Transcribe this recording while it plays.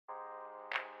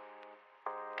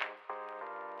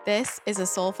This is a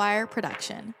Soulfire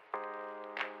production.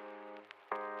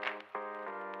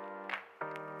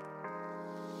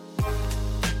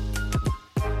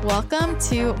 Welcome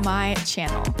to my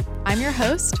channel. I'm your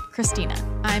host, Christina.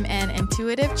 I'm an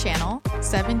intuitive channel,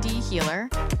 7D healer,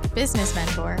 business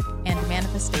mentor, and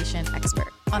manifestation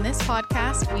expert. On this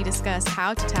podcast, we discuss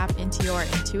how to tap into your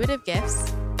intuitive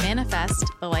gifts, manifest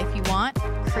the life you want,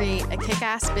 create a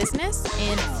kick-ass business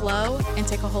in flow, and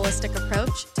take a holistic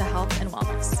approach to health and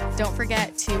wellness. Don't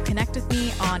forget to connect with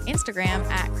me on Instagram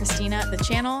at Christina the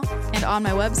Channel and on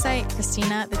my website,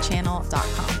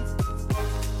 ChristinaTheChannel.com.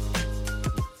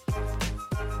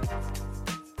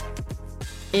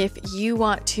 If you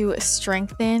want to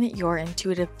strengthen your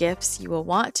intuitive gifts, you will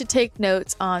want to take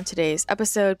notes on today's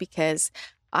episode because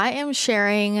I am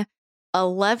sharing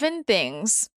 11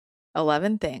 things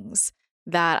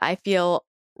that I feel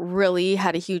really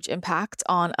had a huge impact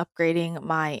on upgrading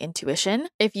my intuition.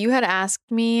 If you had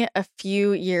asked me a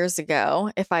few years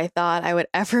ago if I thought I would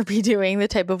ever be doing the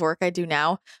type of work I do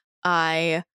now,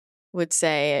 I would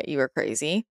say you were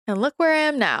crazy. And look where I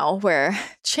am now, where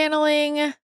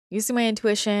channeling, using my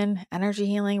intuition, energy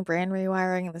healing, brand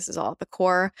rewiring, this is all at the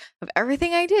core of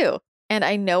everything I do. And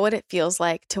I know what it feels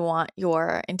like to want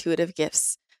your intuitive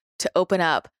gifts to open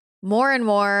up more and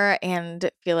more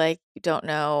and feel like you don't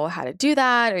know how to do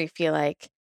that, or you feel like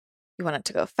you want it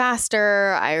to go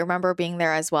faster. I remember being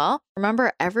there as well.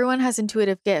 Remember, everyone has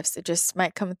intuitive gifts. It just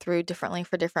might come through differently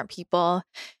for different people.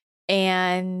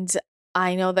 And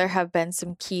I know there have been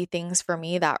some key things for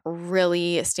me that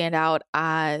really stand out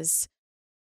as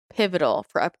pivotal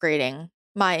for upgrading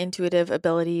my intuitive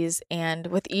abilities. And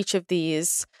with each of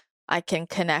these, I can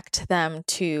connect them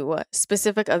to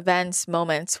specific events,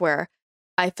 moments where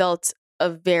I felt a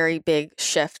very big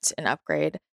shift and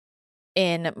upgrade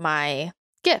in my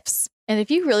gifts. And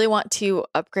if you really want to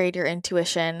upgrade your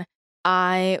intuition,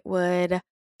 I would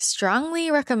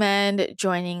strongly recommend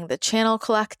joining the Channel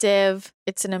Collective.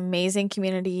 It's an amazing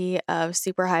community of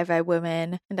super high vibe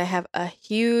women, and I have a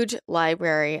huge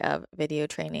library of video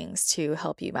trainings to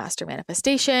help you master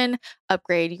manifestation,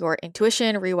 upgrade your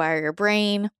intuition, rewire your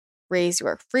brain, raise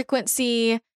your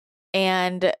frequency.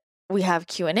 And we have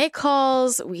Q&A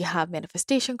calls, we have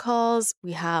manifestation calls,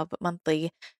 we have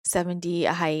monthly 7D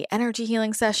high energy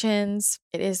healing sessions.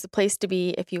 It is the place to be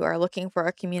if you are looking for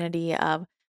a community of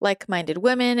like-minded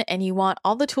women and you want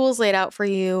all the tools laid out for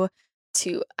you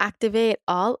to activate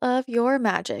all of your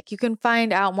magic. You can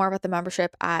find out more about the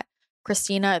membership at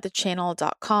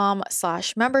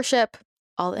ChristinaTheChannel.com/membership.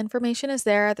 All information is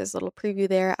there. There's a little preview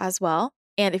there as well.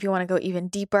 And if you want to go even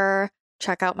deeper,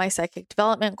 check out my psychic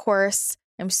development course.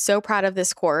 I'm so proud of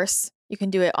this course. You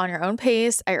can do it on your own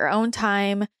pace, at your own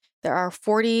time. There are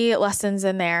 40 lessons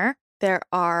in there. There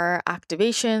are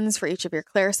activations for each of your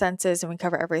clair senses, and we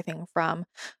cover everything from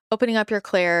opening up your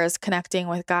clairs, connecting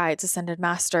with guides, ascended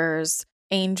masters,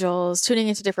 angels, tuning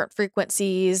into different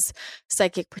frequencies,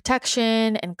 psychic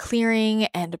protection and clearing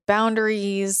and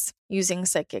boundaries, using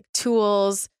psychic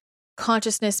tools,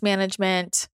 consciousness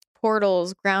management,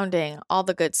 portals, grounding, all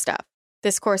the good stuff.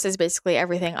 This course is basically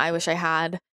everything I wish I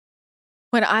had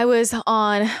when I was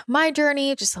on my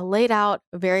journey, just laid out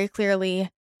very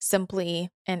clearly, simply.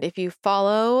 And if you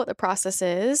follow the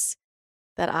processes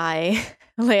that I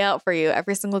lay out for you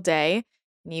every single day,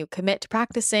 and you commit to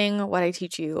practicing what I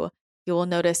teach you, you will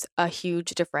notice a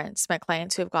huge difference. My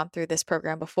clients who have gone through this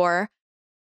program before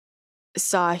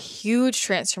saw huge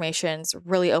transformations,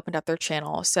 really opened up their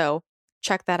channel. So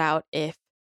check that out if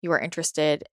you are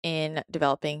interested in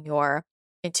developing your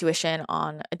intuition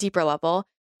on a deeper level.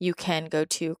 You can go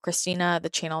to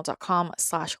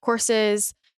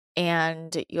ChristinaTheChannel.com/courses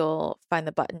and you'll find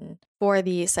the button for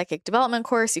the psychic development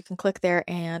course. You can click there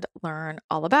and learn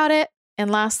all about it. And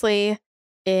lastly,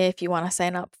 if you want to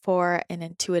sign up for an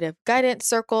intuitive guidance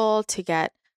circle to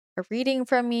get a reading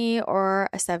from me or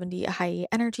a 7D high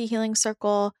energy healing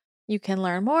circle, you can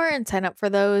learn more and sign up for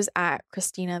those at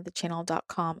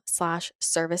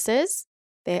ChristinaTheChannel.com/services.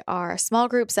 They are small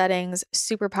group settings,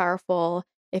 super powerful.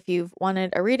 If you've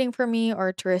wanted a reading from me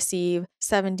or to receive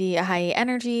 7D high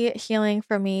energy healing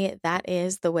from me, that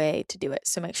is the way to do it.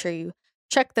 So make sure you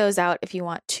check those out if you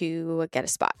want to get a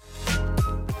spot.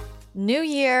 New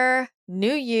year,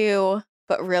 new you,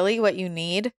 but really what you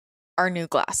need are new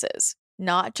glasses.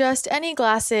 Not just any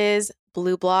glasses,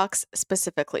 BlueBlox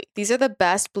specifically. These are the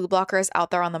best blue blockers out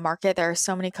there on the market. There are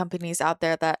so many companies out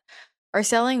there that are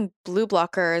selling blue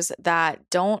blockers that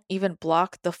don't even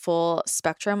block the full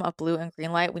spectrum of blue and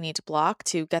green light we need to block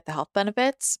to get the health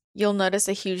benefits. You'll notice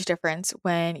a huge difference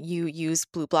when you use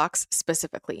BlueBlox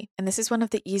specifically. And this is one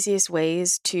of the easiest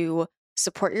ways to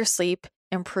support your sleep,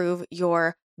 improve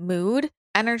your mood,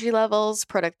 energy levels,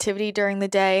 productivity during the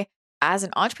day. As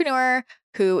an entrepreneur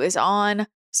who is on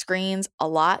screens a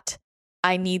lot,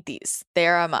 I need these. They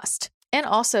are a must. And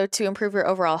also to improve your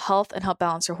overall health and help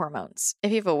balance your hormones.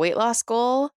 If you have a weight loss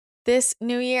goal this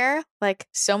new year, like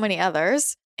so many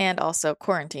others, and also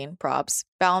quarantine probs,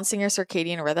 balancing your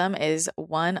circadian rhythm is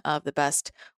one of the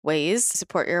best ways to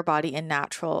support your body in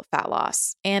natural fat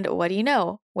loss. And what do you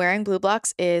know? Wearing Blue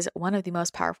Blocks is one of the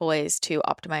most powerful ways to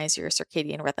optimize your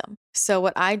circadian rhythm. So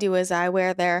what I do is I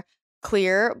wear their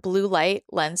clear blue light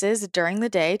lenses during the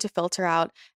day to filter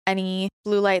out any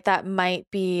blue light that might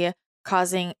be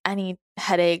causing any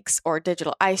headaches or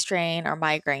digital eye strain or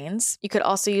migraines. You could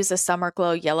also use a Summer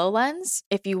Glow yellow lens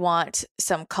if you want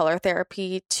some color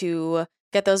therapy to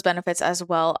get those benefits, as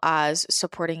well as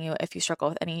supporting you if you struggle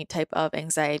with any type of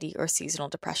anxiety or seasonal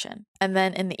depression. And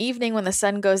then in the evening when the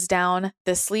sun goes down,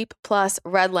 the Sleep Plus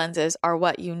red lenses are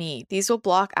what you need. These will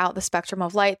block out the spectrum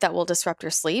of light that will disrupt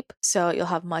your sleep, so you'll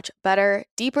have much better,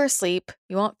 deeper sleep.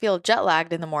 You won't feel jet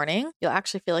lagged in the morning. You'll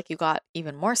actually feel like you got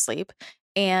even more sleep.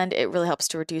 And it really helps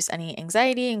to reduce any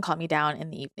anxiety and calm you down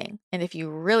in the evening. And if you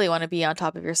really want to be on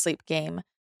top of your sleep game,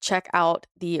 check out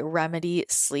the Remedy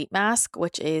Sleep Mask,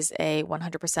 which is a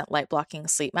 100% light blocking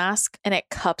sleep mask. And it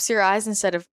cups your eyes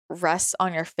instead of rests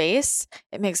on your face.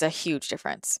 It makes a huge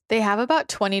difference. They have about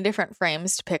 20 different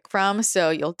frames to pick from,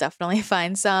 so you'll definitely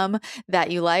find some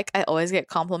that you like. I always get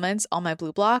compliments on my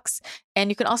Blue Blocks. And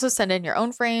you can also send in your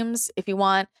own frames if you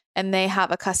want. And they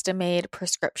have a custom made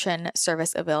prescription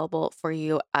service available for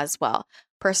you as well.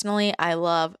 Personally, I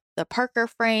love the Parker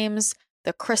frames,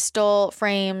 the Crystal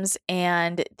frames,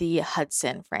 and the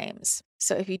Hudson frames.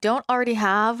 So if you don't already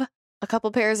have a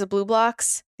couple pairs of Blue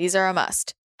Blocks, these are a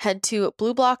must. Head to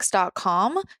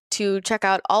blueblocks.com to check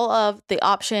out all of the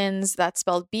options. That's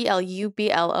spelled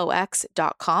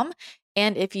BLUBLOX.com.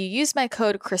 And if you use my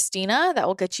code Christina, that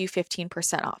will get you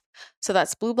 15% off. So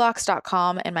that's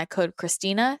blueblocks.com, and my code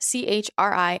Christina,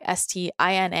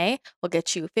 CHRISTINA, will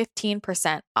get you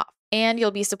 15% off. And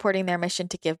you'll be supporting their mission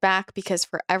to give back, because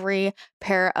for every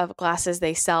pair of glasses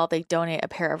they sell, they donate a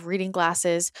pair of reading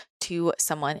glasses to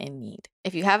someone in need.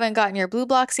 If you haven't gotten your Blue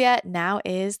Blocks yet, now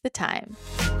is the time.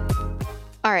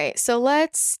 All right, so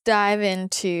let's dive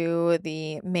into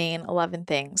the main 11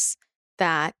 things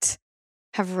that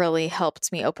have really helped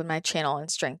me open my channel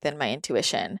and strengthen my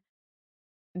intuition.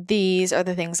 These are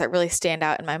the things that really stand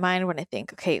out in my mind when I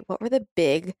think, okay, what were the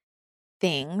big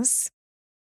things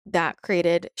that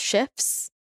created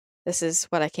shifts? This is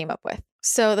what I came up with.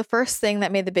 So the first thing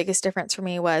that made the biggest difference for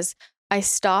me was I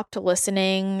stopped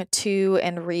listening to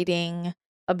and reading,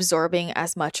 absorbing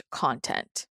as much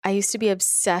content. I used to be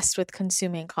obsessed with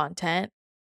consuming content.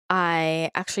 I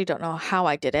actually don't know how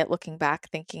I did it. Looking back,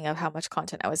 thinking of how much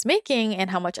content I was making and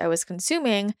how much I was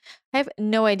consuming, I have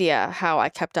no idea how I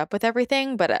kept up with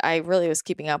everything, but I really was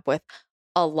keeping up with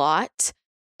a lot.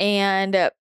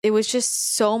 And it was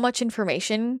just so much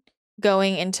information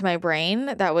going into my brain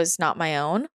that was not my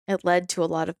own. It led to a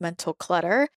lot of mental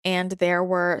clutter, and there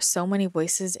were so many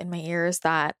voices in my ears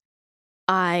that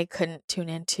I couldn't tune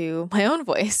into my own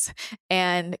voice.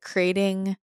 And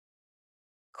creating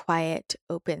quiet,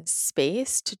 open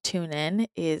space to tune in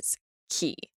is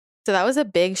key. So that was a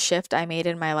big shift I made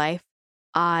in my life.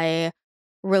 I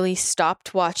really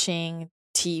stopped watching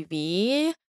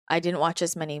TV. I didn't watch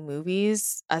as many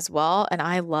movies as well. And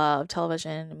I love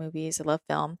television, movies, I love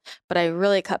film, but I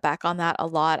really cut back on that a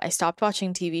lot. I stopped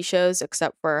watching TV shows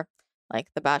except for like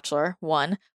The Bachelor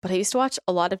one, but I used to watch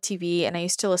a lot of TV, and I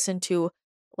used to listen to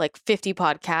like 50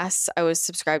 podcasts I was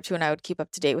subscribed to, and I would keep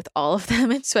up to date with all of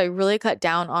them. And so I really cut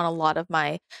down on a lot of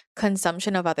my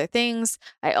consumption of other things.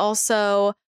 I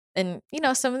also, and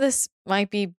some of this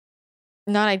might be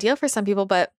not ideal for some people,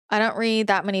 but I don't read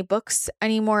that many books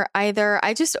anymore either.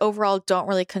 I just overall don't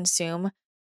really consume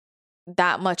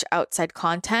that much outside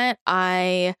content.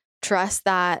 I trust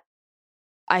that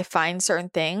I find certain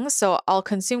things. So I'll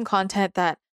consume content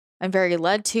that I'm very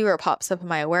led to or pops up in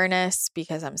my awareness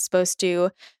because I'm supposed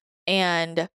to.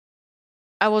 And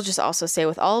I will just also say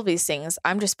with all of these things,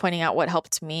 I'm just pointing out what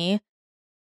helped me.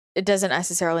 It doesn't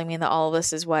necessarily mean that all of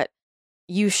this is what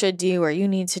you should do or you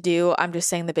need to do. I'm just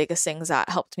saying the biggest things that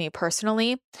helped me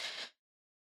personally.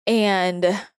 And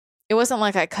it wasn't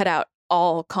like I cut out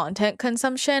all content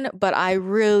consumption, but I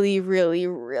really, really,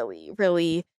 really,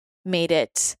 really made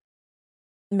it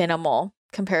minimal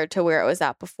compared to where it was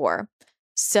at before.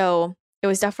 So it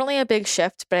was definitely a big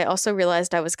shift, but I also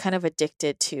realized I was kind of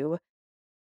addicted to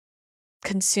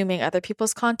consuming other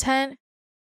people's content,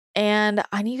 and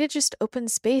I needed just open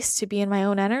space to be in my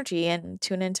own energy and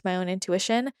tune into my own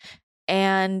intuition.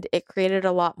 And it created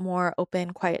a lot more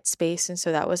open, quiet space. And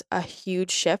so that was a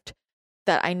huge shift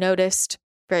that I noticed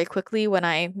very quickly when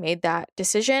I made that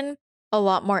decision, a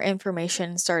lot more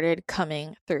information started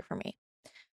coming through for me.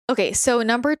 Okay, so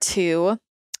number 2,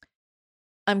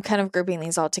 I'm kind of grouping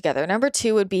these all together. Number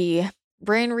 2 would be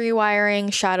brain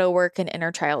rewiring, shadow work, and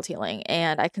inner child healing.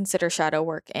 And I consider shadow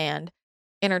work and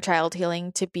inner child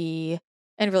healing to be,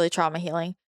 and really trauma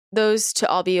healing, those to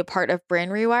all be a part of brain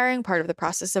rewiring. Part of the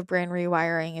process of brain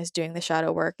rewiring is doing the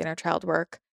shadow work, inner child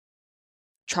work,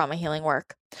 trauma healing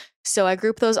work. So I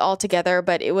group those all together,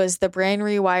 but it was the brain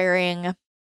rewiring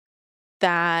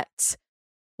that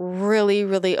really,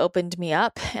 really opened me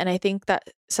up. And I think that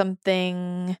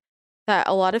something that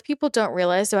a lot of people don't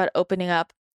realize about opening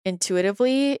up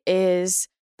intuitively is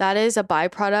that is a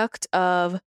byproduct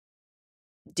of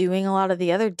doing a lot of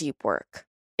the other deep work.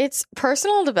 It's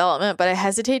personal development, but I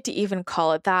hesitate to even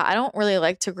call it that. I don't really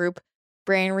like to group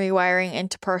brain rewiring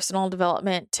into personal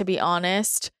development, to be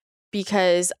honest,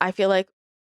 because I feel like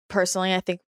personally, I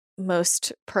think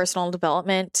most personal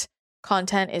development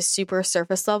content is super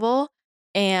surface level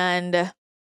and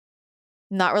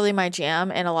not really my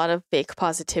jam, and a lot of fake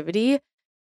positivity.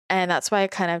 And that's why I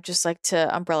kind of just like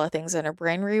to umbrella things under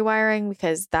brain rewiring,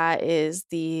 because that is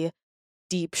the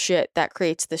deep shit that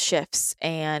creates the shifts.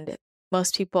 And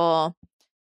most people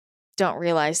don't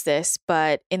realize this,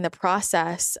 but in the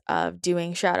process of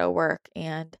doing shadow work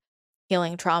and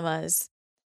healing traumas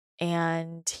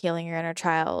and healing your inner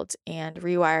child and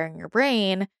rewiring your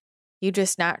brain, you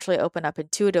just naturally open up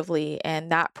intuitively.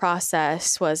 And that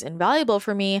process was invaluable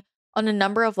for me on a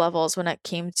number of levels when it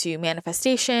came to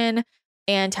manifestation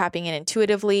and tapping in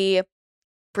intuitively.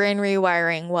 Brain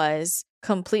rewiring was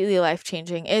completely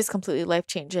life-changing, is completely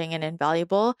life-changing and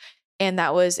invaluable. And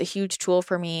that was a huge tool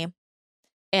for me.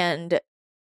 And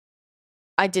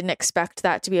I didn't expect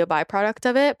that to be a byproduct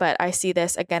of it, but I see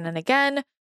this again and again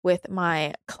with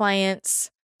my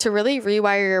clients. To really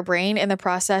rewire your brain in the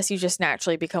process, you just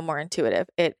naturally become more intuitive.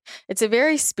 It's a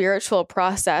very spiritual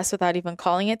process without even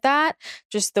calling it that.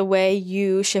 Just the way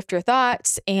you shift your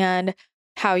thoughts and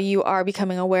how you are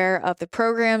becoming aware of the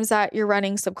programs that you're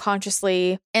running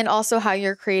subconsciously, and also how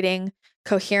you're creating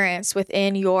coherence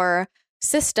within your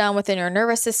system, within your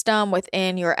nervous system,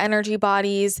 within your energy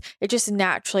bodies. It just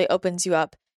naturally opens you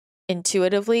up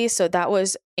intuitively. So that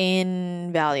was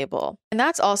invaluable. And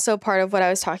that's also part of what I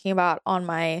was talking about on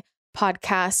my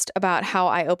podcast about how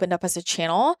I opened up as a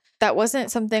channel. That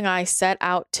wasn't something I set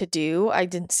out to do. I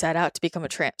didn't set out to become a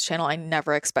trance channel. I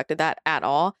never expected that at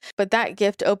all. But that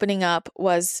gift opening up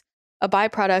was a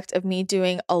byproduct of me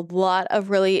doing a lot of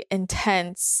really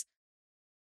intense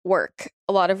work,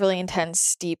 a lot of really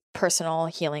intense, deep personal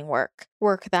healing work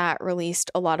that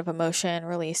released a lot of emotion,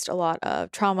 released a lot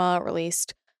of trauma,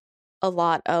 released a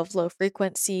lot of low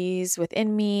frequencies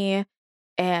within me.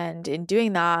 And in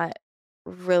doing that,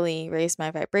 really raised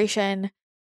my vibration,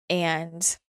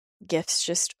 and gifts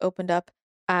just opened up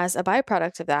as a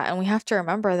byproduct of that. And we have to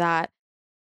remember that,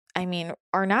 I mean,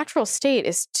 our natural state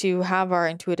is to have our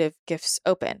intuitive gifts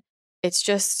open. It's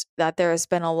just that there has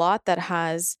been a lot that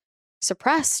has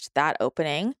suppressed that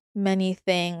opening. Many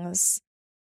things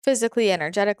physically,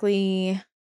 energetically,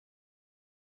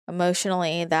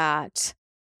 emotionally that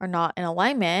are not in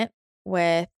alignment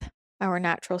with our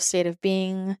natural state of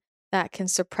being, that can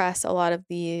suppress a lot of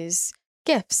these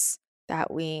gifts that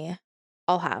we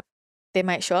all have. They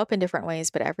might show up in different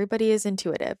ways, but everybody is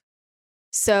intuitive.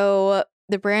 So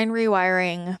the brain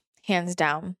rewiring, hands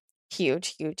down,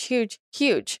 huge, huge, huge,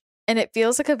 huge. And it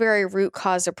feels like a very root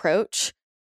cause approach.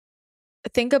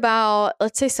 Think about,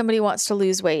 let's say somebody wants to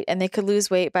lose weight, and they could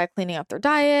lose weight by cleaning up their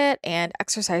diet and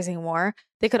exercising more.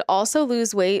 They could also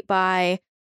lose weight by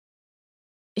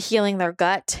healing their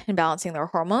gut and balancing their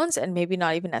hormones, and maybe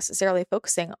not even necessarily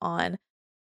focusing on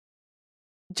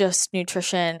just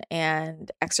nutrition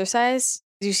and exercise.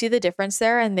 Do you see the difference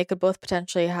there? And they could both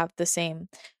potentially have the same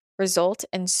result.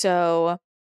 And so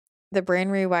the brain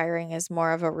rewiring is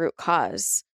more of a root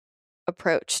cause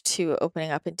approach to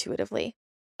opening up intuitively.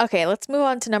 Okay, let's move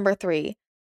on to number 3.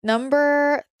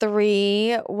 Number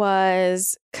 3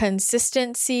 was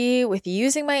consistency with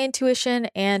using my intuition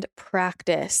and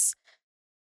practice.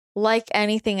 Like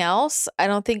anything else, I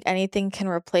don't think anything can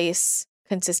replace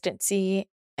consistency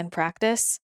and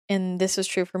practice. And this was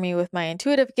true for me with my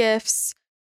intuitive gifts,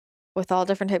 with all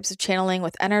different types of channeling,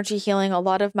 with energy healing. A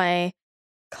lot of my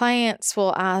clients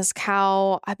will ask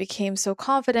how I became so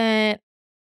confident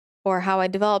or how I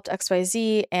developed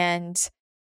XYZ. And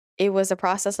it was a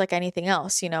process like anything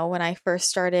else. You know, when I first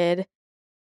started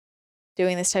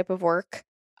doing this type of work,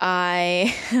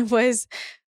 I was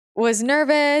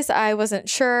nervous. I wasn't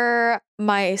sure.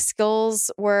 My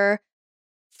skills were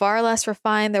far less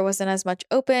refined. There wasn't as much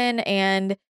open.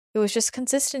 And It was just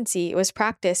consistency. It was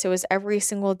practice. It was every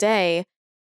single day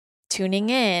tuning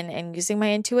in and using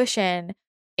my intuition.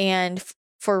 And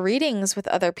for readings with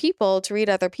other people, to read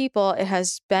other people, it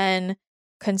has been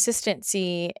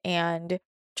consistency and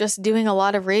just doing a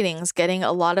lot of readings, getting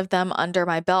a lot of them under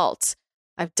my belt.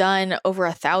 I've done over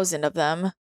 1,000 of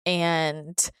them,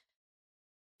 and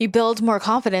you build more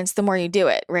confidence the more you do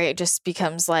it, right? It just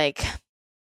becomes like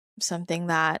something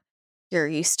that you're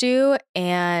used to.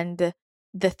 And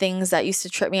the things that used to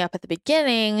trip me up at the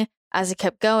beginning, as I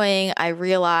kept going, I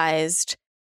realized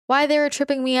why they were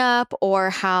tripping me up, or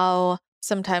how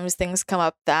sometimes things come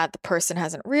up that the person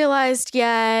hasn't realized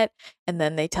yet, and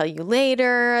then they tell you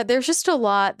later. There's just a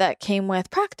lot that came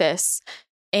with practice.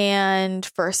 And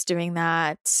first doing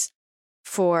that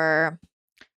for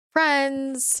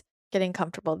friends, getting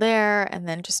comfortable there, and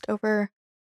then just over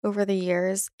the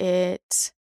years,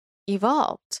 it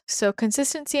evolved. So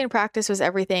consistency and practice was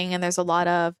everything. And there's a lot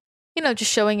of,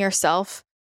 just showing yourself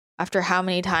after how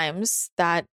many times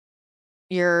that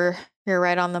you're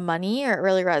right on the money, or it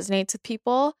really resonates with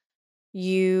people,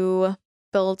 you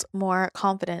build more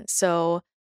confidence. So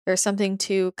there's something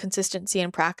to consistency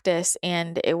and practice.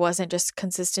 And it wasn't just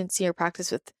consistency or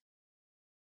practice with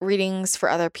readings for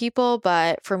other people,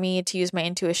 but for me to use my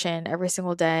intuition every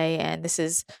single day. And this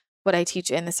is what I teach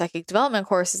in the psychic development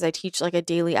course, is I teach like a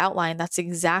daily outline. That's the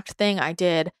exact thing I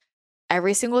did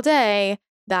every single day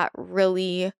that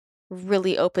really,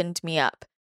 really opened me up.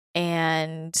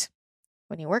 And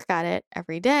when you work at it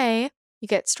every day, you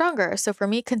get stronger. So for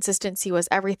me, consistency was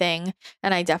everything.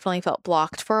 And I definitely felt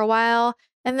blocked for a while.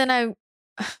 And then I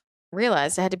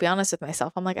realized I had to be honest with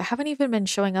myself. I'm like, I haven't even been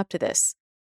showing up to this.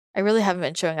 I really haven't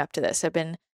been showing up to this. I've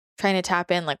been trying to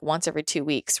tap in like once every 2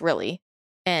 weeks, really.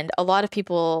 And a lot of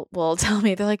people will tell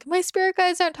me, they're like, my spirit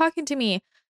guides aren't talking to me.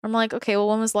 I'm like, okay, well,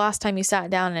 when was the last time you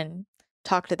sat down and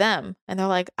talked to them? And they're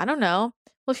like, I don't know.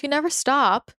 Well, if you never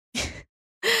stop,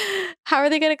 how are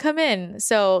they going to come in?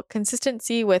 So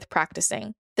consistency with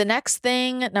practicing. The next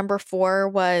thing, number 4,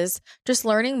 was just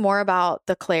learning more about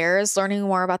the clairs, learning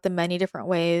more about the many different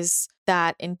ways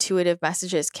that intuitive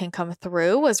messages can come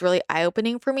through was really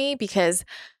eye-opening for me, because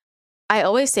I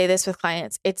always say this with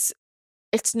clients. It's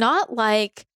not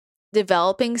like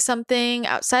developing something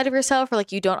outside of yourself, or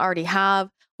like you don't already have.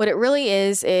 What it really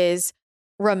is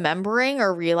remembering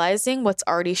or realizing what's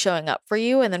already showing up for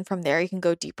you. And then from there, you can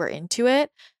go deeper into it.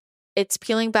 It's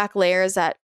peeling back layers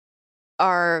that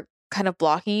are kind of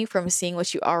blocking you from seeing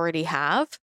what you already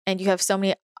have. And you have so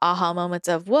many aha moments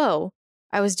of, whoa,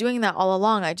 I was doing that all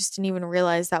along. I just didn't even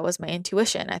realize that was my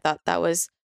intuition. I thought those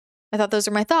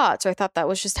were my thoughts, or I thought that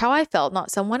was just how I felt,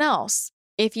 not someone else.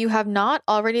 If you have not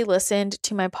already listened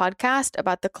to my podcast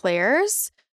about the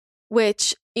clairs,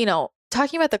 which,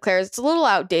 talking about the clairs, it's a little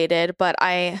outdated, but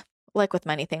I, like with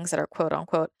many things that are quote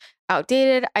unquote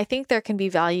outdated, I think there can be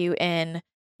value in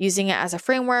using it as a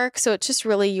framework. So it's just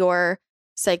really your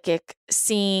psychic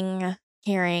seeing,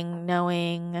 hearing,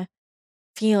 knowing,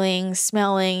 feeling,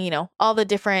 smelling, all the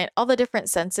different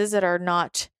senses that are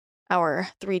not our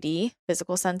 3D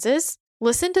physical senses.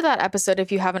 Listen to that episode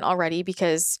if you haven't already,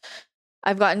 because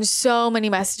I've gotten so many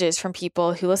messages from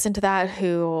people who listen to that,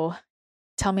 who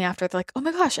tell me after, they're like, oh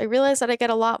my gosh, I realized that I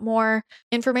get a lot more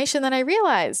information than I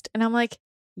realized. And I'm like,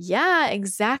 yeah,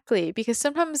 exactly. Because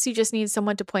sometimes you just need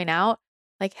someone to point out,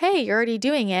 like, hey, you're already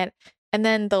doing it. And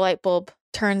then the light bulb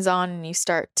turns on and you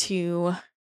start to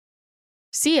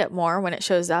see it more when it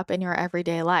shows up in your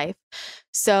everyday life.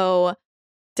 So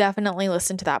definitely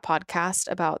listen to that podcast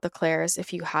about the clairs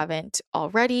if you haven't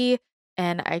already.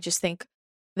 And I just think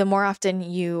the more often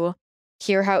you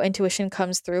hear how intuition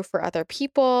comes through for other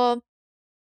people,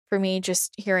 for me,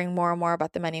 just hearing more and more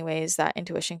about the many ways that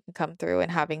intuition can come through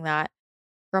and having that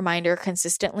reminder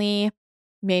consistently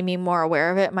made me more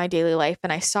aware of it in my daily life.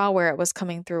 And I saw where it was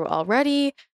coming through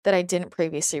already that I didn't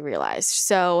previously realize.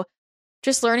 So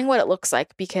just learning what it looks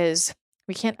like, because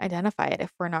we can't identify it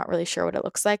if we're not really sure what it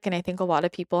looks like. And I think a lot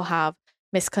of people have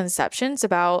misconceptions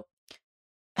about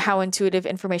how intuitive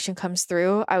information comes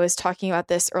through. I was talking about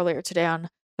this earlier today on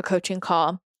a coaching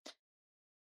call,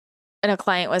 and a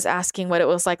client was asking what it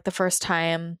was like the first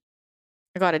time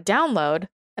I got a download.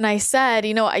 And I said,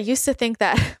 I used to think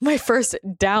that my first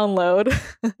download,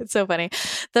 it's so funny,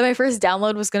 that my first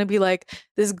download was going to be like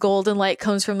this golden light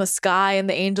comes from the sky and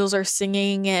the angels are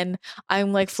singing and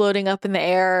I'm like floating up in the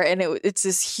air and it's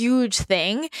this huge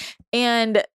thing.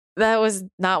 And that was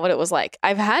not what it was like.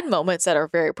 I've had moments that are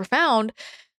very profound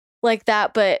like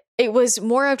that, but it was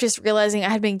more of just realizing I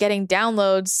had been getting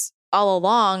downloads all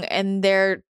along, and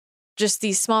they're just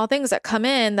these small things that come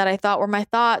in that I thought were my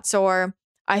thoughts, or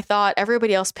I thought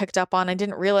everybody else picked up on. I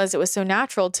didn't realize it was so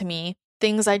natural to me.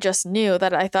 things I just knew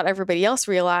that I thought everybody else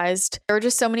realized. There were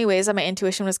just so many ways that my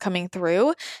intuition was coming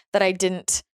through that I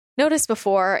didn't notice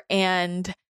before.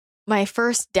 And my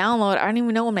first download, I don't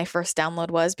even know when my first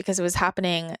download was because it was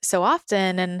happening so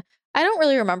often. And I don't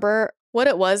really remember what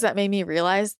it was that made me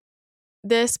realize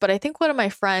this, but I think one of my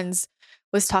friends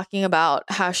was talking about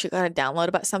how she got a download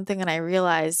about something. And I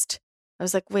realized, I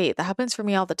was like, wait, that happens for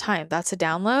me all the time. That's a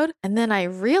download. And then I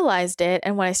realized it.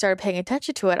 And when I started paying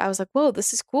attention to it, I was like, whoa,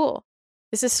 this is cool.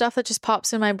 This is stuff that just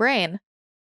pops in my brain.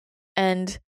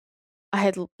 And I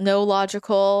had no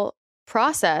logical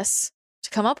process to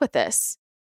come up with this.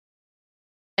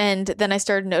 And then I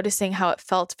started noticing how it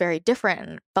felt very different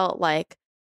and felt like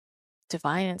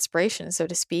divine inspiration, so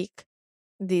to speak.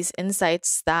 These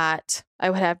insights that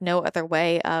I would have no other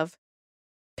way of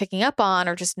picking up on,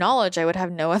 or just knowledge I would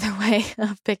have no other way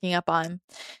of picking up on.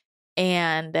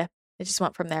 And it just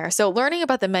went from there. So learning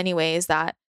about the many ways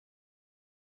that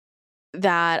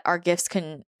our gifts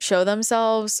can show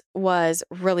themselves was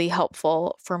really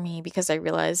helpful for me because I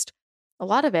realized a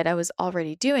lot of it I was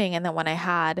already doing. And then when I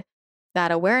had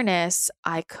that awareness,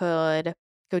 I could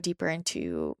go deeper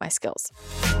into my skills.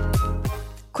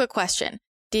 Quick question.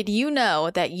 Did you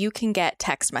know that you can get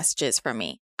text messages from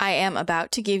me? I am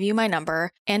about to give you my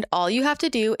number, and all you have to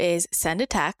do is send a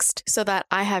text so that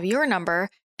I have your number,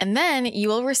 and then you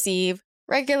will receive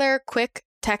regular, quick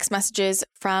text messages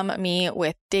from me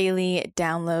with daily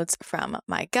downloads from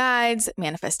my guides,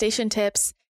 manifestation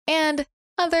tips, and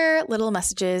other little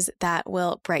messages that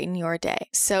will brighten your day.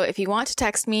 So if you want to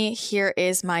text me, here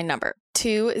is my number,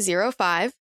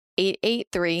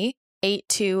 205-883-8280.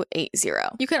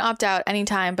 You can opt out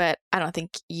anytime, but I don't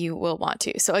think you will want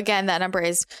to. So again, that number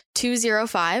is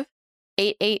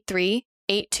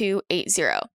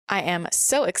 205-883-8280. I am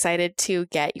so excited to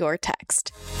get your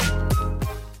text.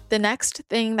 The next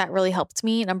thing that really helped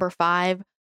me, number 5,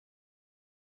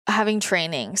 having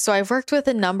training. So I've worked with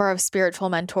a number of spiritual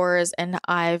mentors and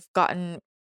I've gotten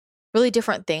really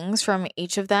different things from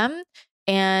each of them,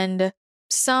 and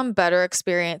some better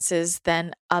experiences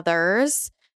than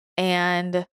others,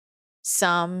 and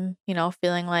some,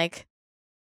 feeling like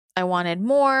I wanted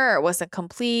more or it wasn't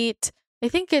complete. I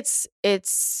think it's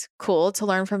cool to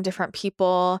learn from different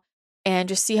people and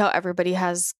just see how everybody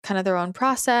has kind of their own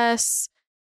process.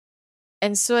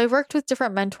 And so I worked with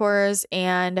different mentors,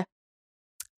 and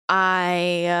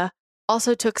I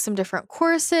also took some different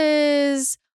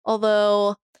courses,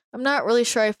 although I'm not really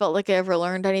sure I felt like I ever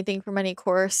learned anything from any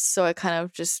course. So I kind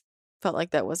of just felt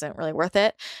like that wasn't really worth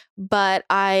it. But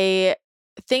I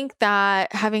think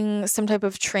that having some type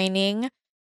of training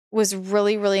was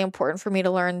really, really important for me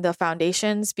to learn the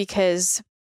foundations because,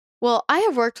 well, I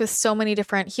have worked with so many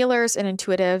different healers and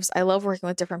intuitives. I love working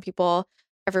with different people.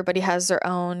 Everybody has their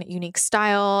own unique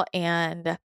style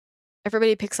and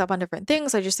everybody picks up on different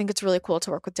things. I just think it's really cool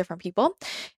to work with different people.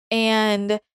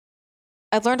 And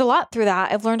I've learned a lot through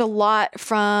that. I've learned a lot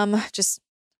from just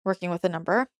working with a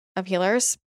number of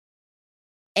healers.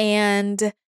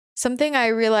 And something I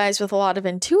realized with a lot of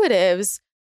intuitives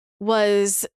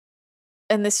was,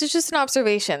 and this is just an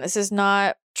observation, this is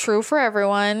not true for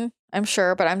everyone, I'm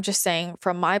sure, but I'm just saying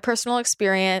from my personal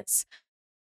experience,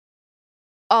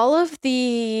 all of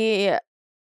the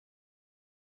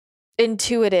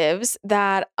intuitives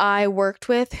that I worked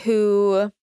with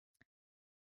who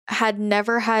had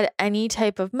never had any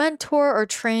type of mentor or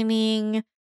training,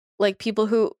 like people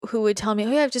who would tell me,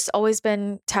 oh yeah, I've just always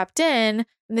been tapped in,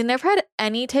 and they never had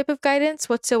any type of guidance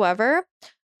whatsoever,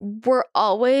 were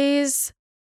always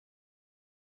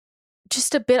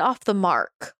just a bit off the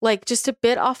mark, And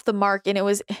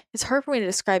it's hard for me to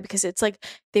describe because it's like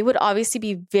they would obviously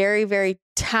be very, very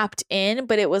tapped in,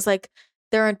 but it was like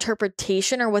their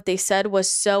interpretation or what they said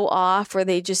was so off, or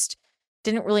they just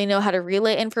didn't really know how to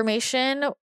relay information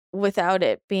without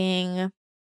it being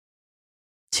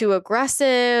too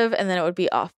aggressive, and then it would be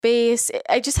off base.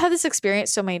 I just had this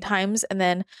experience so many times, and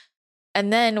then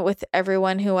with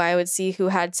everyone who I would see who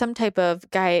had some type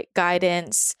of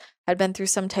guidance, had been through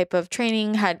some type of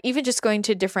training, had even just going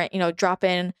to different,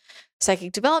 drop-in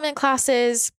psychic development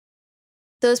classes,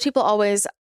 those people always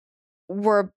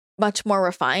were much more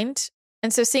refined.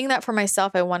 And so seeing that for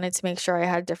myself, I wanted to make sure I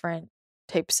had different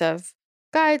types of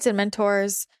guides and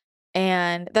mentors.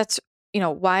 And that's,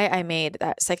 why I made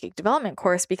that psychic development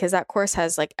course, because that course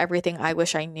has like everything I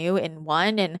wish I knew in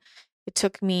one. And it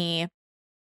took me,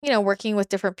 working with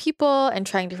different people and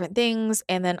trying different things.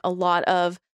 And then a lot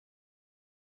of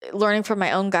learning from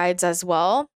my own guides as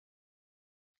well.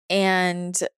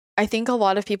 And I think a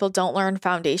lot of people don't learn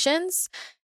foundations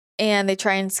and they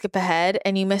try and skip ahead,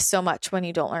 and you miss so much when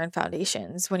you don't learn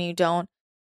foundations, when you don't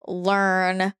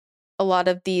learn a lot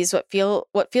of these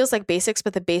what feels like basics,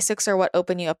 but the basics are what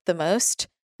open you up the most.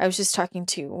 I was just talking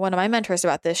to one of my mentors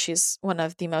about this. She's one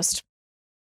of the most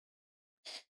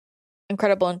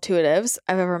incredible intuitives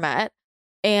I've ever met.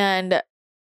 And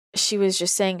she was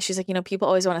just saying, she's like, people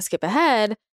always want to skip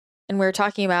ahead. And we were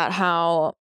talking about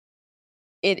how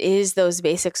it is those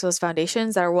basics, those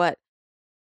foundations that are what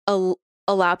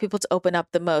allow people to open up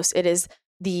the most. It is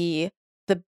the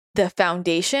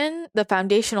foundation, the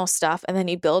foundational stuff. And then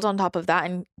you build on top of that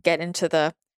and get into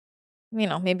the,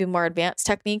 maybe more advanced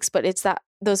techniques, but it's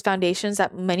those foundations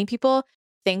that many people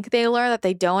think they learn that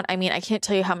they don't. I mean, I can't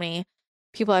tell you how many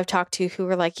people I've talked to who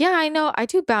were like, yeah, I know I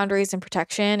do boundaries and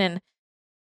protection, and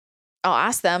I'll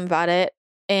ask them about it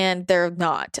and they're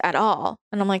not at all.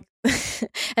 And I'm like,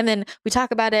 and then we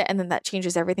talk about it and then that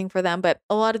changes everything for them. But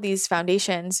a lot of these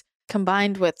foundations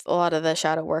combined with a lot of the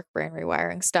shadow work, brain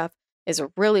rewiring stuff is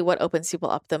really what opens people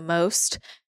up the most.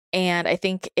 And I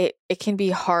think it can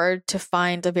be hard to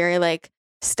find a very like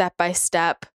step by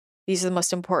step, these are the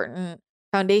most important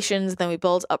foundations, then we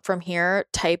build up from here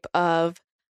type of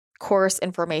course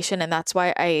information. And that's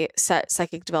why I set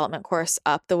Psychic Development course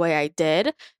up the way I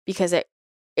did, because it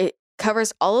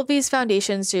covers all of these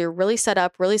foundations. So you're really set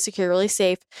up, really secure, really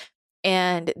safe,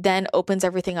 and then opens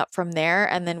everything up from there.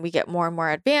 And then we get more and more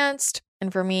advanced.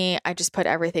 And for me, I just put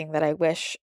everything that I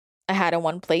wish I had in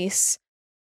one place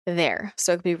there.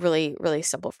 So it could be really, really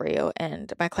simple for you.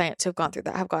 And my clients who have gone through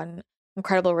that have gotten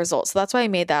incredible results. So that's why I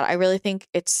made that. I really think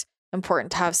it's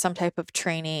important to have some type of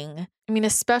training. I mean,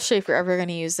 especially if you're ever going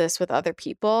to use this with other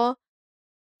people.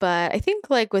 But I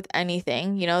think like with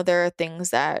anything, there are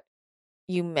things that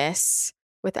you miss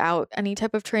without any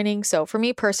type of training. So for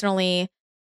me personally,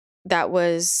 that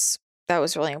was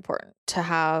really important to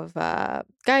have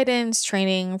guidance,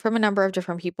 training from a number of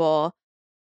different people.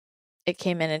 It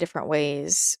came in different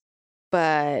ways,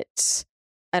 but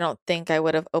I don't think I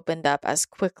would have opened up as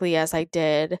quickly as I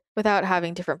did without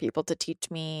having different people to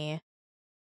teach me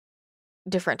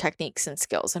different techniques and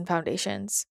skills and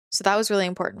foundations. So that was really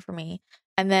important for me.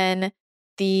 And then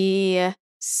the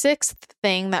sixth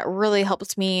thing that really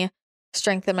helped me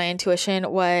strengthen my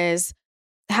intuition was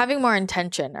having more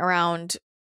intention around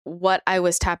what I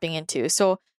was tapping into.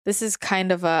 So this is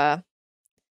kind of a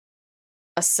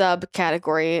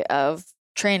subcategory of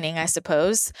training, I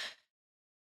suppose.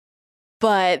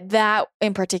 But that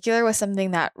in particular was something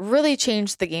that really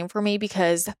changed the game for me,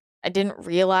 because I didn't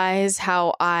realize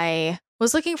how I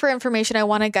was looking for information. I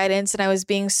wanted guidance and I was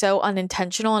being so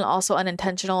unintentional, and also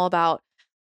unintentional about,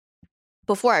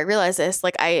 before I realized this,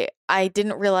 like I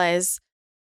didn't realize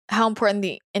how important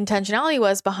the intentionality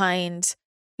was behind,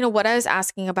 what I was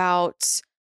asking about.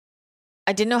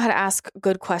 I didn't know how to ask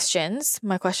good questions.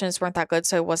 My questions weren't that good,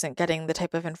 so I wasn't getting the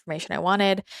type of information I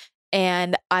wanted.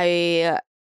 And I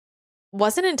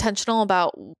wasn't intentional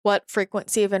about what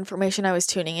frequency of information I was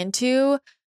tuning into.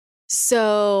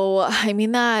 So I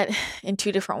mean that in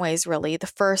two different ways, really. The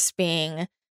first being,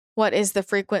 what is the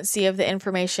frequency of the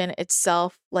information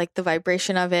itself, like the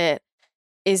vibration of it?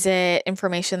 Is it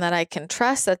information that I can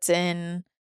trust, that's in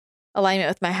alignment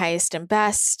with my highest and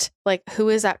best? Like, who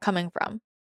is that coming from?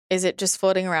 Is it just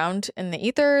floating around in the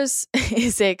ethers?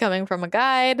 Is it coming from a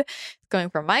guide? Is it coming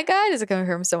from my guide? Is it coming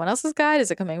from someone else's guide? Is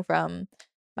it coming from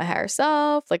my higher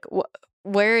self? Like,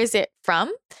 where is it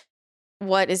from?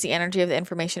 What is the energy of the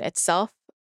information itself?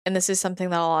 And this is something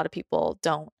that a lot of people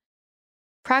don't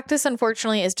practice,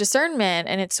 unfortunately, is discernment.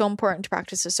 And it's so important to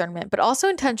practice discernment, but also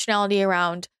intentionality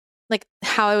around like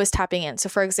how I was tapping in. So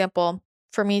for example,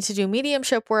 for me to do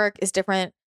mediumship work is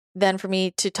different than for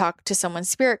me to talk to someone's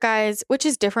spirit guides, which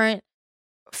is different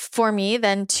for me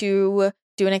than to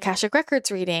do an Akashic Records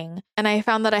reading. And I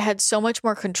found that I had so much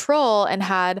more control and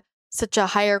had such a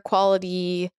higher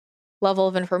quality level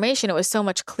of information. It was so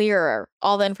much clearer.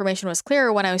 All the information was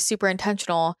clearer when I was super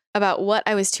intentional about what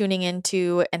I was tuning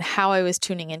into and how I was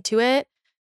tuning into it,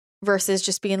 versus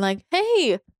just being like,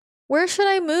 hey, where should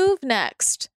I move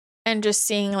next? And just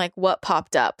seeing like what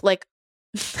popped up. Like,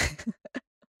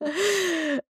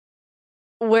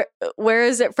 where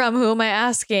is it from? Who am I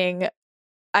asking?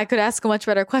 I could ask a much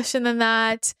better question than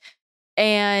that.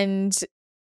 And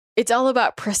it's all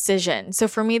about precision. So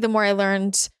for me, the more I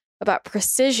learned about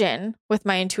precision with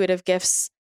my intuitive gifts,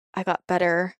 I got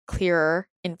better, clearer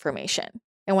information.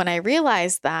 And when I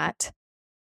realized that,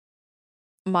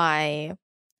 my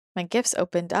gifts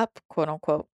opened up, quote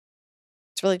unquote.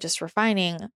 It's really just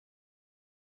refining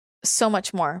so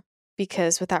much more,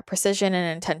 because with that precision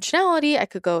and intentionality, I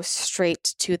could go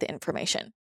straight to the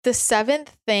information. The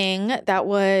seventh thing that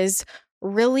was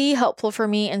really helpful for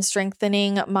me in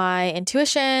strengthening my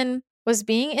intuition was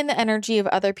being in the energy of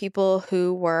other people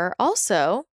who were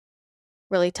also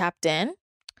really tapped in,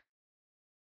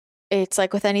 it's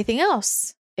like with anything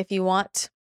else. If you want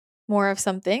more of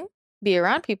something, be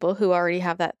around people who already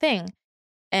have that thing.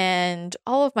 And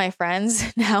all of my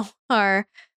friends now are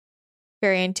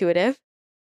very intuitive.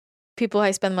 People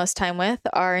I spend most time with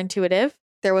are intuitive.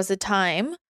 There was a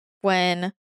time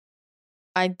when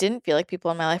I didn't feel like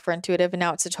people in my life were intuitive, and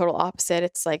now it's the total opposite.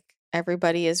 It's like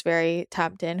everybody is very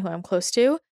tapped in who I'm close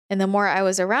to. And the more I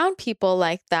was around people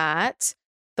like that,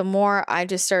 the more I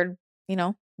just started,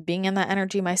 being in that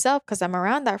energy myself because I'm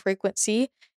around that frequency,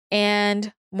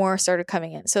 and more started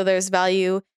coming in. So there's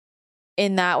value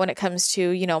in that when it comes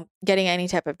to, getting any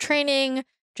type of training,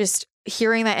 just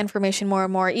hearing that information more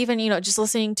and more, even, just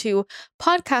listening to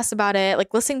podcasts about it,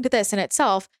 like listening to this in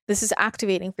itself, this is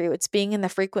activating for you. It's being in the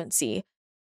frequency.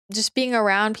 Just being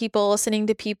around people, listening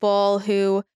to people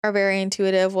who are very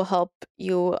intuitive will help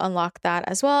you unlock that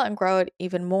as well and grow it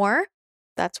even more.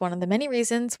 That's one of the many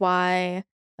reasons why,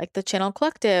 like the Channel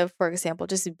Collective, for example,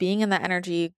 just being in that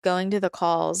energy, going to the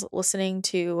calls, listening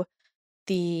to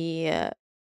the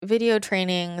video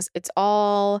trainings, it's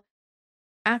all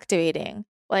activating.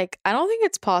 Like, I don't think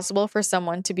it's possible for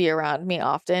someone to be around me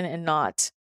often and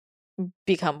not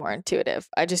become more intuitive.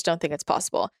 I just don't think it's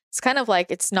possible. It's kind of like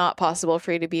it's not possible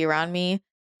for you to be around me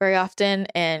very often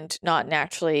and not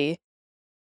naturally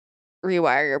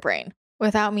rewire your brain.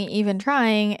 Without me even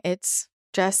trying, it's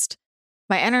just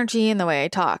my energy and the way I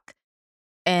talk.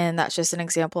 And that's just an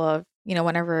example of,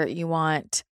 whenever you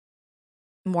want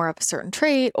more of a certain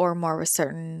trait or more of a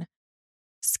certain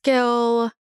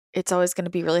skill, it's always going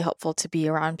to be really helpful to be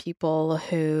around people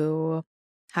who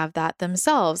have that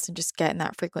themselves and just get in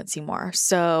that frequency more.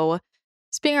 So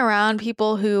just being around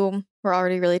people who were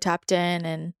already really tapped in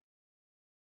and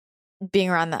being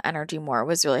around that energy more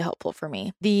was really helpful for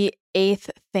me. The 8th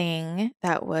thing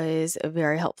that was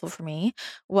very helpful for me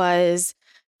was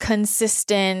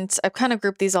consistent. I've kind of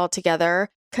grouped these all together.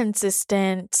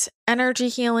 Consistent energy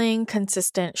healing,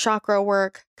 consistent chakra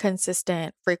work,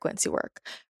 consistent frequency work.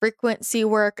 Frequency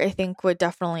work, I think, would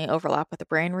definitely overlap with the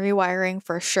brain rewiring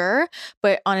for sure.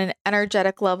 But on an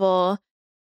energetic level,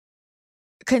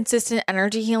 consistent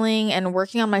energy healing and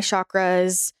working on my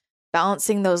chakras,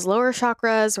 balancing those lower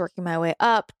chakras, working my way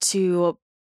up to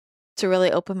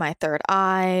really open my third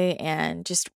eye, and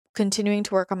just continuing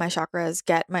to work on my chakras,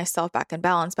 get myself back in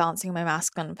balance, balancing my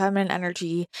masculine and feminine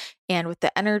energy. And with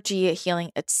the energy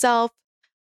healing itself,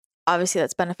 obviously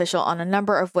that's beneficial on a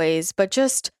number of ways, but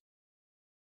just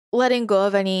letting go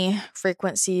of any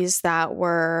frequencies that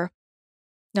were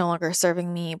no longer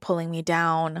serving me, pulling me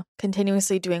down,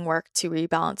 continuously doing work to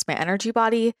rebalance my energy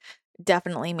body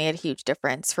definitely made a huge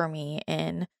difference for me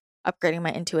in upgrading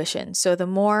my intuition. So the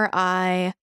more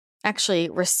I actually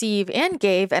receive and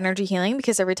gave energy healing,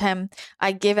 because every time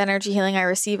I give energy healing, I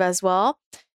receive as well.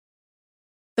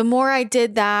 The more I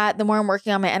did that, the more I'm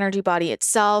working on my energy body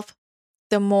itself,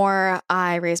 the more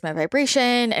I raise my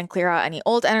vibration and clear out any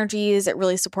old energies. It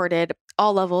really supported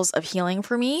all levels of healing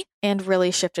for me and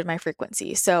really shifted my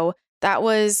frequency. So that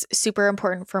was super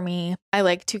important for me. I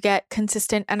like to get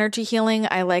consistent energy healing.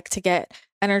 I like to get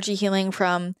energy healing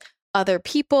from other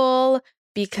people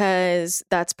because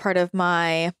that's part of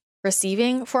my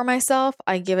receiving for myself.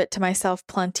 I give it to myself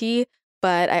plenty,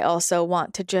 but I also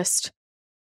want to just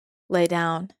lay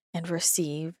down and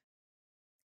receive,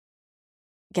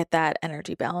 get that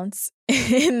energy balance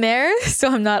in there. So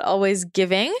I'm not always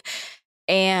giving,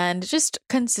 and just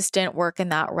consistent work in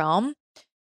that realm.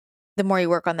 The more you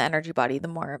work on the energy body, the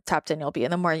more tapped in you'll be.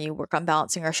 And the more you work on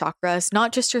balancing your chakras,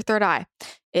 not just your third eye,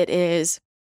 it is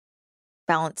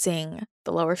balancing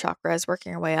the lower chakras,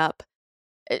 working your way up.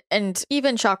 And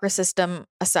even chakra system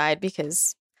aside,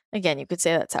 because again, you could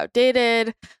say that's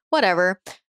outdated, whatever.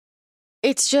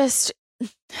 It's just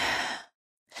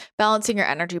balancing your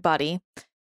energy body.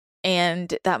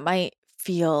 And that might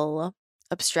feel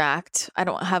abstract. I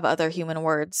don't have other human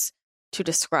words to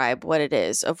describe what it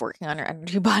is of working on your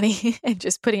energy body and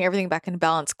just putting everything back in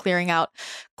balance, clearing out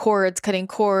cords, cutting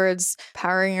cords,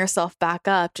 powering yourself back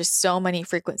up. Just so many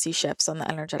frequency shifts on the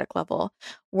energetic level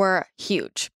were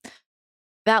huge.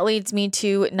 That leads me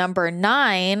to number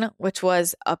 9, which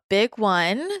was a big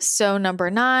one. So number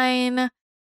 9,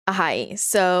 Ahai.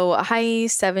 So Ahai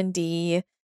 7D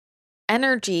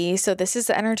energy. So this is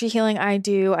the energy healing I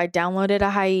do. I downloaded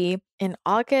Ahai in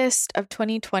August of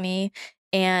 2020,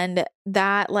 and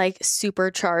that like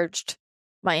supercharged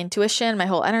my intuition, my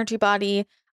whole energy body.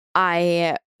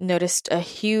 I noticed a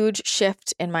huge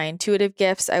shift in my intuitive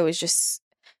gifts. I was just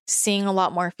seeing a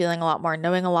lot more, feeling a lot more,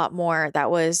 knowing a lot more. That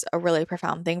was a really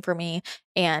profound thing for me.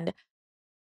 And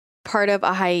part of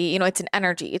Ahai, it's an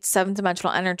energy, it's 7th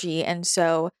dimensional energy. And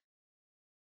so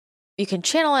you can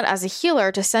channel it as a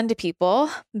healer to send to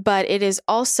people, but it is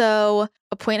also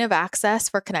a point of access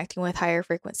for connecting with higher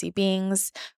frequency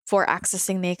beings, for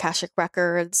accessing the Akashic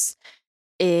records.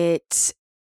 It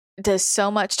does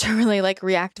so much to really like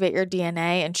reactivate your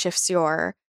DNA and shifts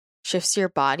your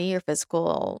body, your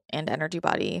physical and energy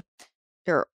body,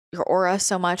 your aura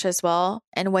so much as well.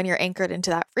 And when you're anchored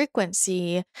into that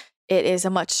frequency, it is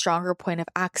a much stronger point of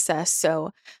access.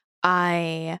 So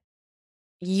I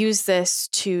use this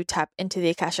to tap into the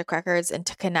Akashic records and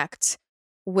to connect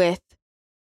with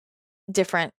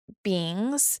different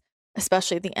beings,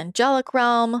 especially the angelic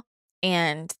realm.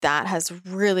 And that has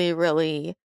really,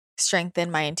 really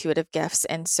strengthened my intuitive gifts.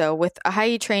 And so with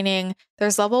Ahai training,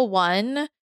 there's level 1,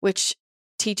 which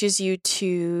teaches you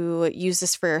to use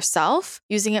this for yourself,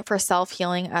 using it for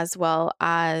self-healing as well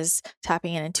as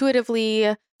tapping in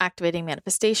intuitively, activating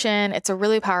manifestation. It's a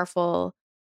really powerful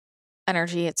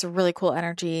energy. It's a really cool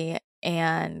energy.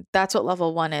 And that's what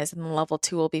level 1 is. And level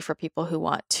 2 will be for people who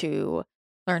want to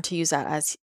learn to use that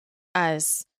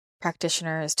as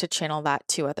practitioners to channel that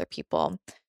to other people.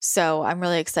 So I'm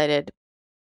really excited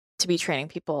to be training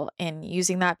people in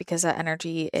using that because that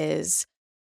energy is,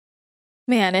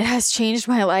 man, it has changed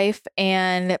my life.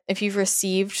 And if you've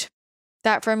received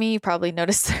that from me, you probably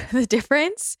noticed the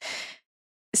difference.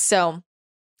 So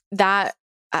that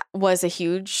was a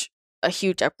huge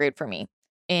upgrade for me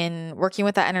in working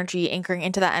with that energy, anchoring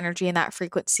into that energy, and that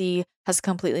frequency has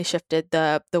completely shifted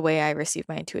the way I receive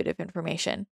my intuitive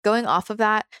information. Going off of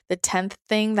that, the 10th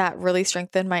thing that really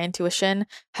strengthened my intuition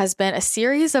has been a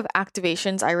series of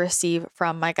activations I receive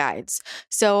from my guides.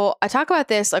 So I talk about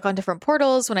this like on different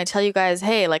portals when I tell you guys,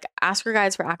 hey, like ask your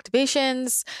guides for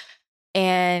activations.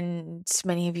 And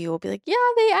many of you will be like, yeah,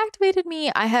 they activated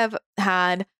me. I have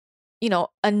had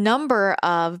a number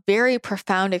of very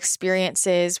profound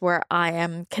experiences where I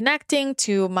am connecting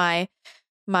to my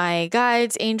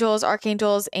guides, angels,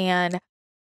 archangels, and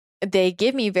they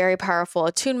give me very powerful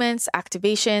attunements,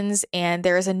 activations, and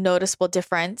there is a noticeable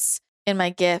difference in my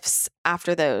gifts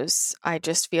after those. I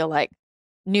just feel like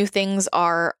new things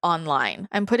are online.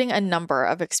 I'm putting a number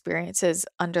of experiences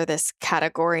under this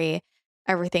category,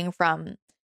 everything from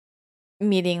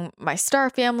meeting my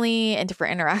star family and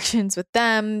different interactions with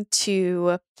them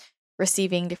to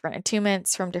receiving different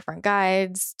attunements from different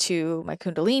guides to my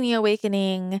Kundalini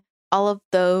awakening, all of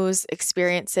those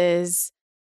experiences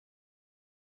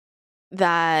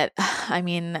that, I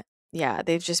mean, yeah,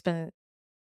 they've just been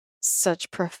such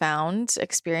profound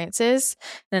experiences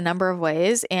in a number of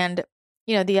ways. And,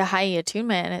 the Ahai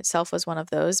attunement in itself was one of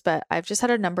those, but I've just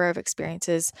had a number of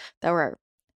experiences that were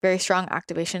very strong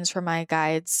activations from my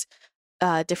guides.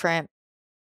 Different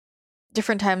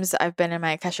times I've been in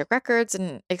my Akashic records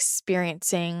and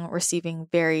receiving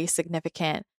very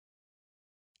significant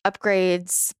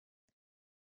upgrades,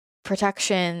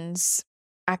 protections,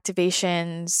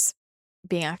 activations,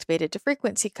 being activated to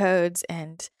frequency codes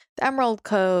and the emerald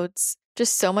codes,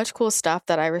 just so much cool stuff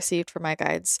that I received from my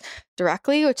guides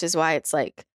directly, which is why it's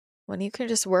like when you can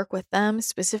just work with them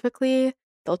specifically,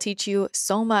 they'll teach you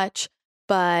so much.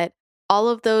 But all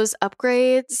of those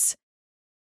upgrades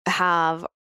have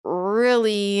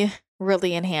really,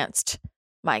 really enhanced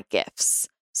my gifts.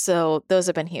 So those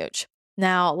have been huge.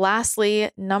 Now, lastly,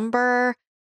 number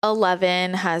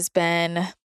 11 has been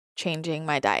changing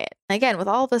my diet. Again, with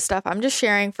all this stuff, I'm just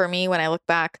sharing for me when I look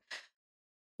back,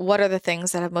 what are the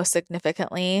things that have most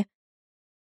significantly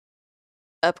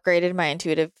upgraded my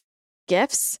intuitive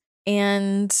gifts?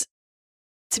 And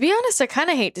to be honest, I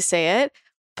kind of hate to say it,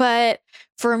 but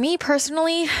for me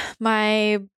personally,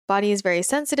 my body is very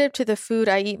sensitive to the food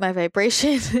I eat. My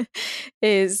vibration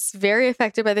is very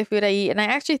affected by the food I eat. And I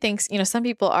actually think, some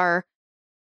people are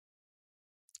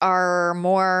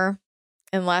more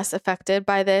and less affected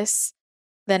by this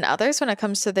than others when it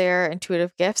comes to their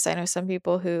intuitive gifts. I know some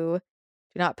people who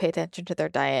do not pay attention to their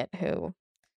diet who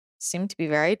seem to be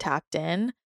very tapped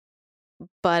in,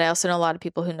 but I also know a lot of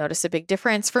people who notice a big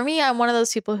difference. For me, I'm one of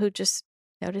those people who just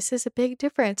notices a big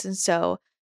difference. And so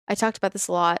I talked about this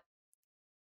a lot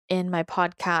in my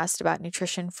podcast about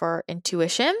nutrition for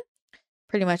intuition.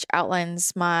 Pretty much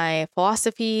outlines my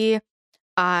philosophy.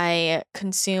 I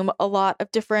consume a lot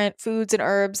of different foods and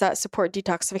herbs that support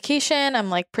detoxification. I'm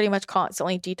like pretty much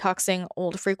constantly detoxing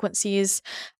old frequencies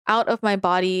out of my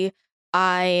body.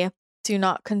 I do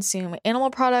not consume animal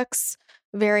products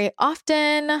very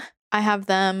often. I have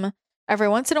them every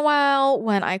once in a while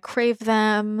when I crave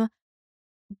them,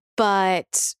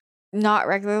 but not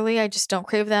regularly. I just don't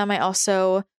crave them. I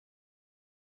also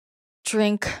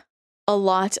drink a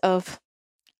lot of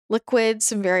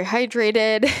liquids. I'm very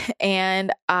hydrated,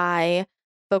 and I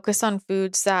focus on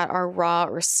foods that are raw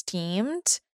or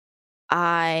steamed.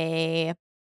 I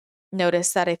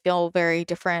notice that I feel very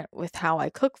different with how I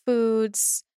cook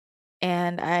foods,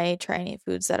 and I try and eat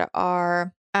foods that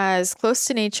are as close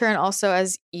to nature and also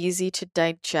as easy to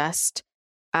digest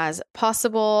as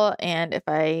possible. And if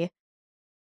I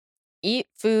eat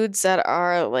foods that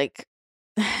are like,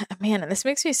 man, and this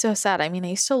makes me so sad. I mean,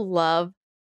 I used to love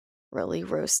really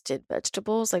roasted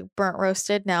vegetables, like burnt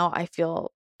roasted. Now I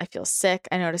feel sick.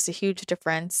 I notice a huge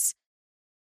difference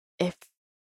if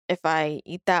I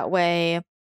eat that way.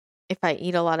 If I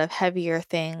eat a lot of heavier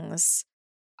things,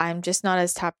 I'm just not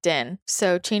as tapped in.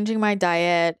 So changing my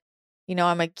diet,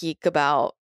 I'm a geek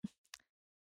about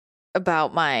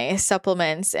my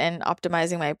supplements and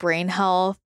optimizing my brain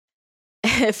health.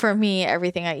 For me,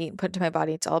 everything I eat and put into my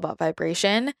body, it's all about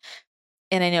vibration.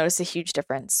 And I notice a huge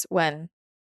difference when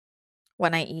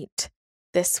I eat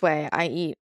this way. I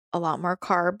eat a lot more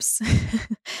carbs.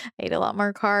 I eat a lot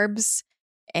more carbs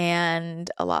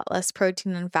and a lot less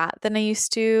protein and fat than I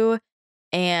used to.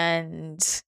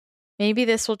 And maybe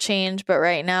this will change, but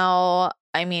right now,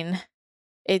 I mean,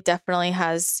 it definitely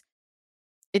has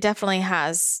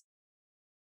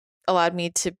allowed me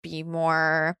to be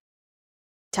more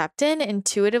tapped in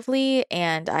intuitively.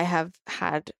 And I have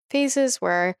had phases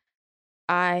where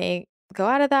I go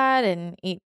out of that and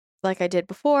eat like I did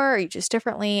before, or eat just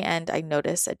differently, and I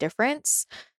notice a difference.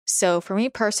 So for me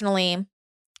personally,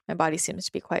 my body seems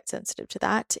to be quite sensitive to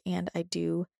that, and I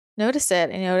do notice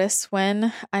it. I notice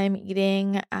when I'm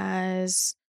eating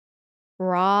as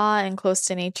raw and close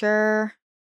to nature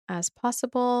as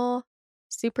possible,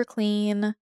 super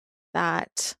clean,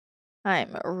 that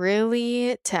I'm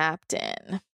really tapped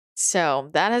in.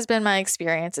 So that has been my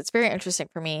experience. It's very interesting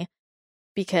for me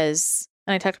because,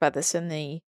 and I talked about this in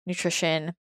the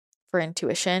Nutrition for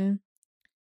Intuition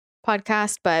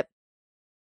podcast, but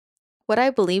what I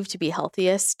believe to be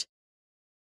healthiest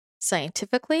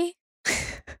scientifically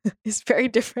is very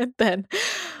different than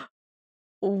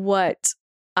what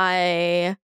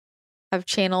I have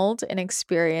channeled and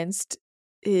experienced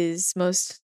is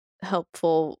most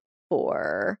helpful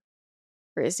for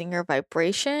raising your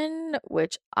vibration,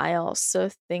 which I also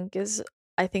think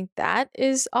that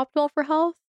is optimal for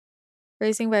health,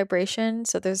 raising vibration.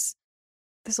 So there's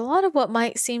a lot of what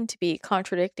might seem to be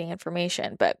contradicting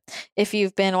information, but if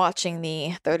you've been watching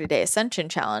the 30-day Ascension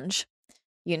Challenge,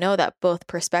 you know that both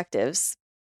perspectives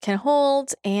can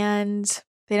hold and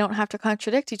they don't have to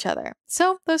contradict each other.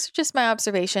 So those are just my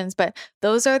observations, but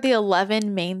those are the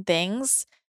 11 main things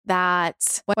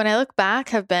that, when I look back,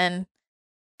 have been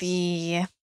the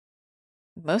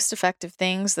most effective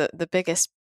things, the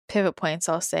biggest pivot points,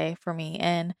 I'll say, for me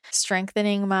in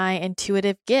strengthening my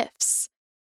intuitive gifts.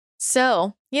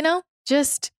 So,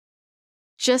 just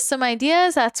some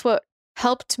ideas. That's what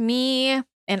helped me.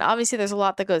 And obviously there's a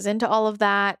lot that goes into all of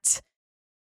that.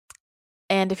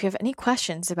 And if you have any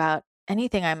questions about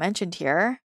anything I mentioned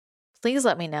here, please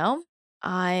let me know.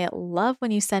 I love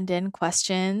when you send in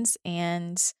questions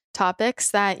and topics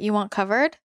that you want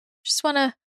covered. Just want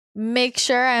to make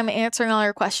sure I'm answering all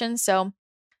your questions. So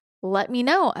let me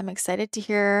know. I'm excited to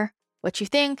hear what you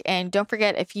think. And don't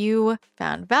forget, if you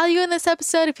found value in this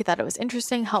episode, if you thought it was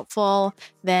interesting, helpful,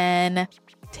 then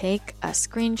take a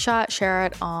screenshot, share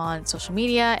it on social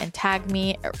media, and tag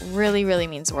me. It really, really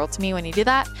means the world to me when you do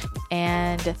that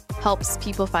and helps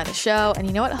people find the show. And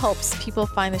you know what helps people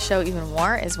find the show even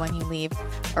more is when you leave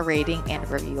a rating and a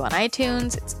review on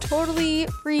iTunes. It's totally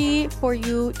free for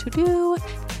you to do.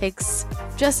 Takes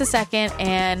just a second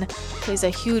and plays a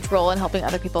huge role in helping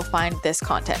other people find this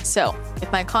content. So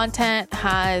if my content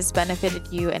has benefited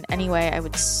you in any way, I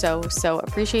would so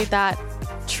appreciate that,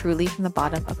 truly from the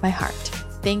bottom of my heart.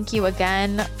 Thank you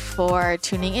again for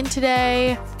tuning in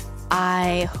today.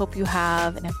 I hope you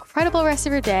have an incredible rest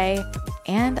of your day,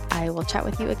 and I will chat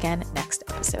with you again next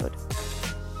episode.